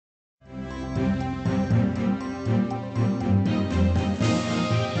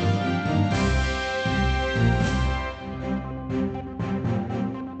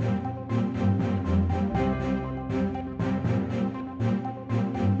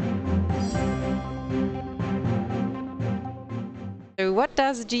what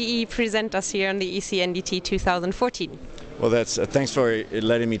does GE present us here on the ECNDT 2014? Well, thanks for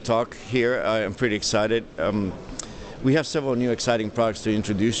letting me talk here. I'm pretty excited. We have several new exciting products to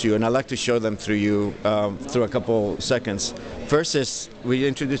introduce you, and I'd like to show them through you through a couple seconds. First is we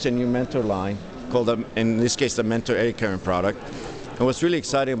introduced a new Mentor line called, in this case, the Mentor Air Current product. And what's really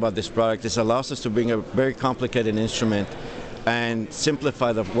exciting about this product is it allows us to bring a very complicated instrument and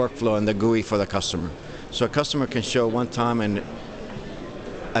simplify the workflow and the GUI for the customer. So a customer can show one time and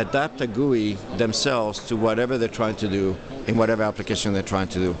adapt the GUI themselves to whatever they're trying to do in whatever application they're trying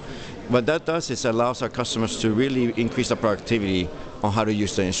to do. What that does is it allows our customers to really increase the productivity on how to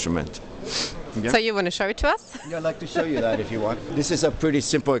use the instrument. Yeah. So you want to show it to us? Yeah, I'd like to show you that if you want. This is a pretty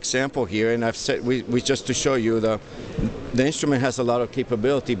simple example here, and I've said we just to show you the instrument has a lot of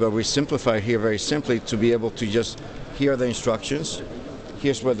capability, but we simplify it here very simply to be able to just hear the instructions.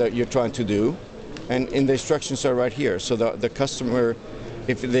 Here's what you're trying to do, and the instructions are right here. So the customer,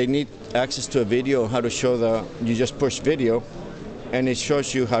 if they need access to a video, how to show you just push video, and it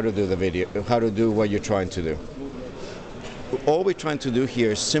shows you how to do the video, how to do what you're trying to do. All we're trying to do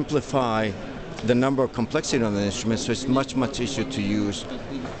here is simplify the number of complexity on the instrument, so it's much easier to use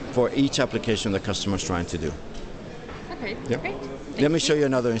for each application the customer is trying to do. Okay, yeah. Great. Let me show you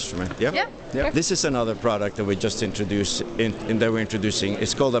another instrument. Yeah. Yeah. This is another product that we just introduced, that we're introducing.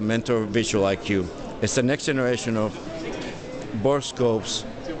 It's called a Mentor Visual IQ. It's the next generation of borescopes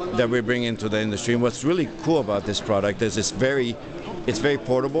that we bring into the industry. And what's really cool about this product is it's very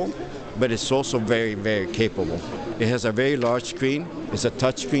portable, but it's also very capable. It has a very large screen. It's a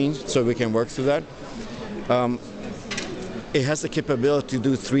touch screen, so we can work through that. It has the capability to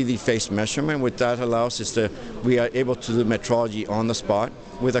do 3D face measurement. What that allows is we are able to do metrology on the spot.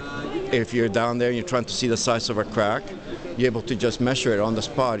 If you're down there and you're trying to see the size of a crack, you're able to just measure it on the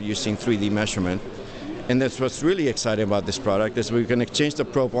spot using 3D measurement. And that's what's really exciting about this product is we can exchange the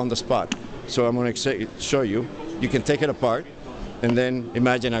probe on the spot. So I'm going to show you. You can take it apart, and then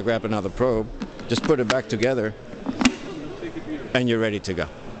imagine I grab another probe, just put it back together, and you're ready to go.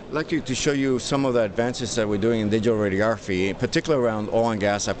 I'd like to show you some of the advances that we're doing in digital radiography, particularly around oil and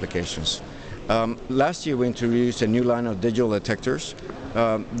gas applications. Last year we introduced a new line of digital detectors.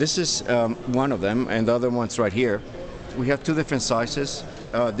 This is one of them, and the other one's right here. We have two different sizes.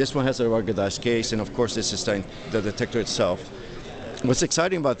 This one has a ruggedized case, and of course this is the detector itself. What's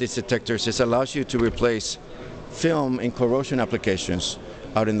exciting about these detectors is it allows you to replace film in corrosion applications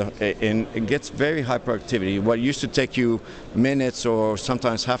out and it gets very high productivity. What used to take you minutes or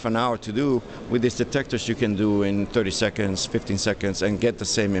sometimes half an hour to do, with these detectors you can do in 30 seconds, 15 seconds, and get the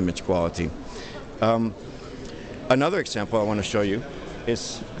same image quality. Another example I want to show you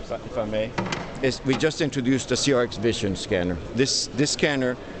is, if I may, is we just introduced the CRX Vision scanner. This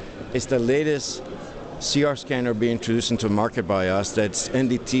scanner is the latest CR scanner being introduced into the market by us that's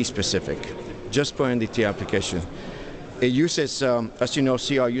NDT specific, just for NDT application. It uses, as you know,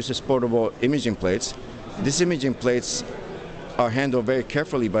 CR uses portable imaging plates. These imaging plates are handled very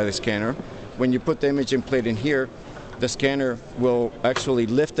carefully by the scanner. When you put the imaging plate in here, the scanner will actually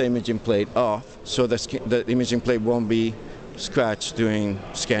lift the imaging plate off, so the imaging plate won't be scratched during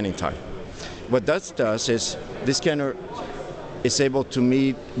scanning time. What that does is this scanner is able to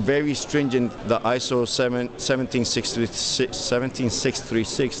meet very stringent, the ISO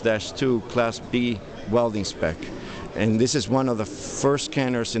 17636-2 Class B welding spec. And this is one of the first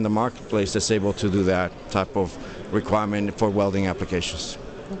scanners in the marketplace that's able to do that type of requirement for welding applications.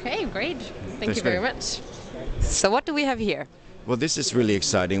 Okay, great. Thank you very much. So what do we have here? Well, this is really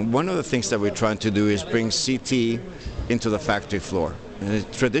exciting. One of the things that we're trying to do is bring CT into the factory floor.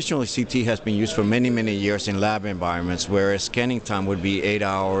 Traditionally, CT has been used for many years in lab environments, where scanning time would be 8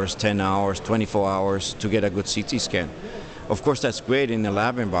 hours, 10 hours, 24 hours to get a good CT scan. Of course, that's great in a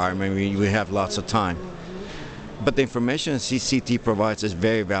lab environment. We have lots of time. But the information CT provides is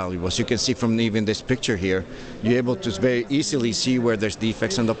very valuable. As you can see from even this picture here, you're able to very easily see where there's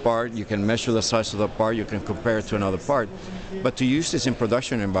defects in the part. You can measure the size of the part. You can compare it to another part. But to use this in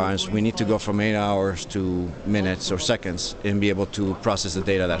production environments, we need to go from 8 hours to minutes or seconds and be able to process the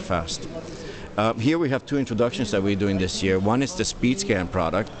data that fast. Here we have two introductions that we're doing this year. One is the Speed Scan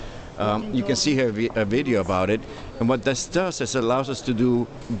product. You can see here a video about it. And what this does is it allows us to do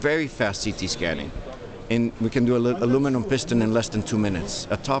very fast CT scanning. And we can do an aluminum piston in less than 2 minutes,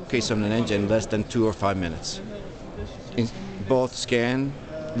 a top case on an engine in less than 2 or 5 minutes. Both scanned,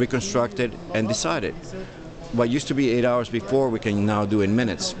 reconstructed, and decided. What used to be 8 hours before, we can now do in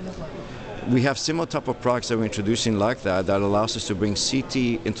minutes. We have similar type of products that we're introducing like that allows us to bring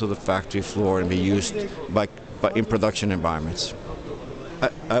CT into the factory floor and be used in production environments.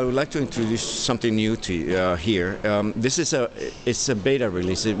 I would like to introduce something new to you, here. This is it's a beta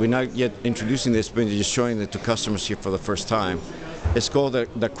release. We're not yet introducing this, but just showing it to customers here for the first time. It's called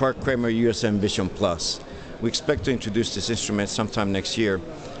the Quark-Kramer USM Vision Plus. We expect to introduce this instrument sometime next year.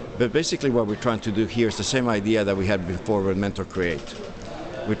 But basically what we're trying to do here is the same idea that we had before with Mentor Create.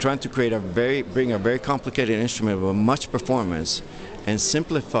 We're trying to create bring a very complicated instrument with much performance and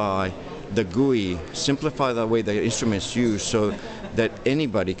simplify the GUI, simplify the way the instrument's used so that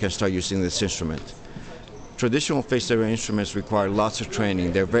anybody can start using this instrument. Traditional phased array instruments require lots of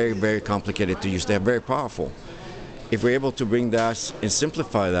training. They're very, very complicated to use. They're very powerful. If we're able to bring that and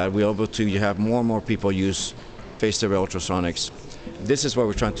simplify that, we're able to have more and more people use phased array ultrasonics. This is what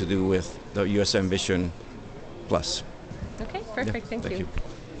we're trying to do with the USM Vision Plus. Okay, perfect. Yeah, thank you.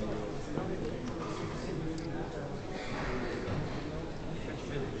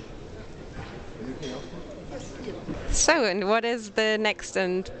 So, and what is the next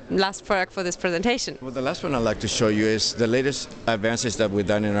and last product for this presentation? Well, the last one I'd like to show you is the latest advances that we've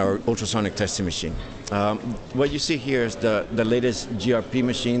done in our ultrasonic testing machine. What you see here is the latest GRP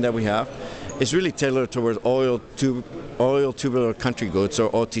machine that we have. It's really tailored towards oil tubular country goods,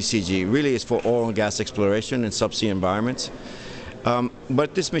 or OTCG. Really, it's for oil and gas exploration in subsea environments.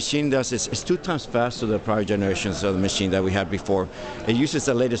 What this machine does is it's 2 times faster than the prior generations of the machine that we had before. It uses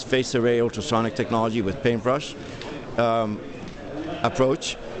the latest phased array ultrasonic technology with paintbrush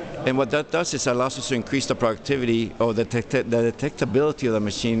approach, and what that does is allows us to increase the productivity or the detectability of the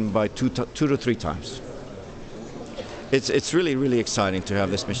machine by 2 to 3 times. It's really, really exciting to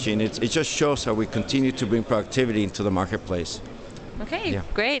have this machine. It just shows how we continue to bring productivity into the marketplace. Okay, yeah.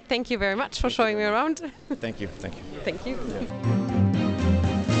 Great. Thank you very much for showing me around. Thank you. Thank you. Thank you. Yeah.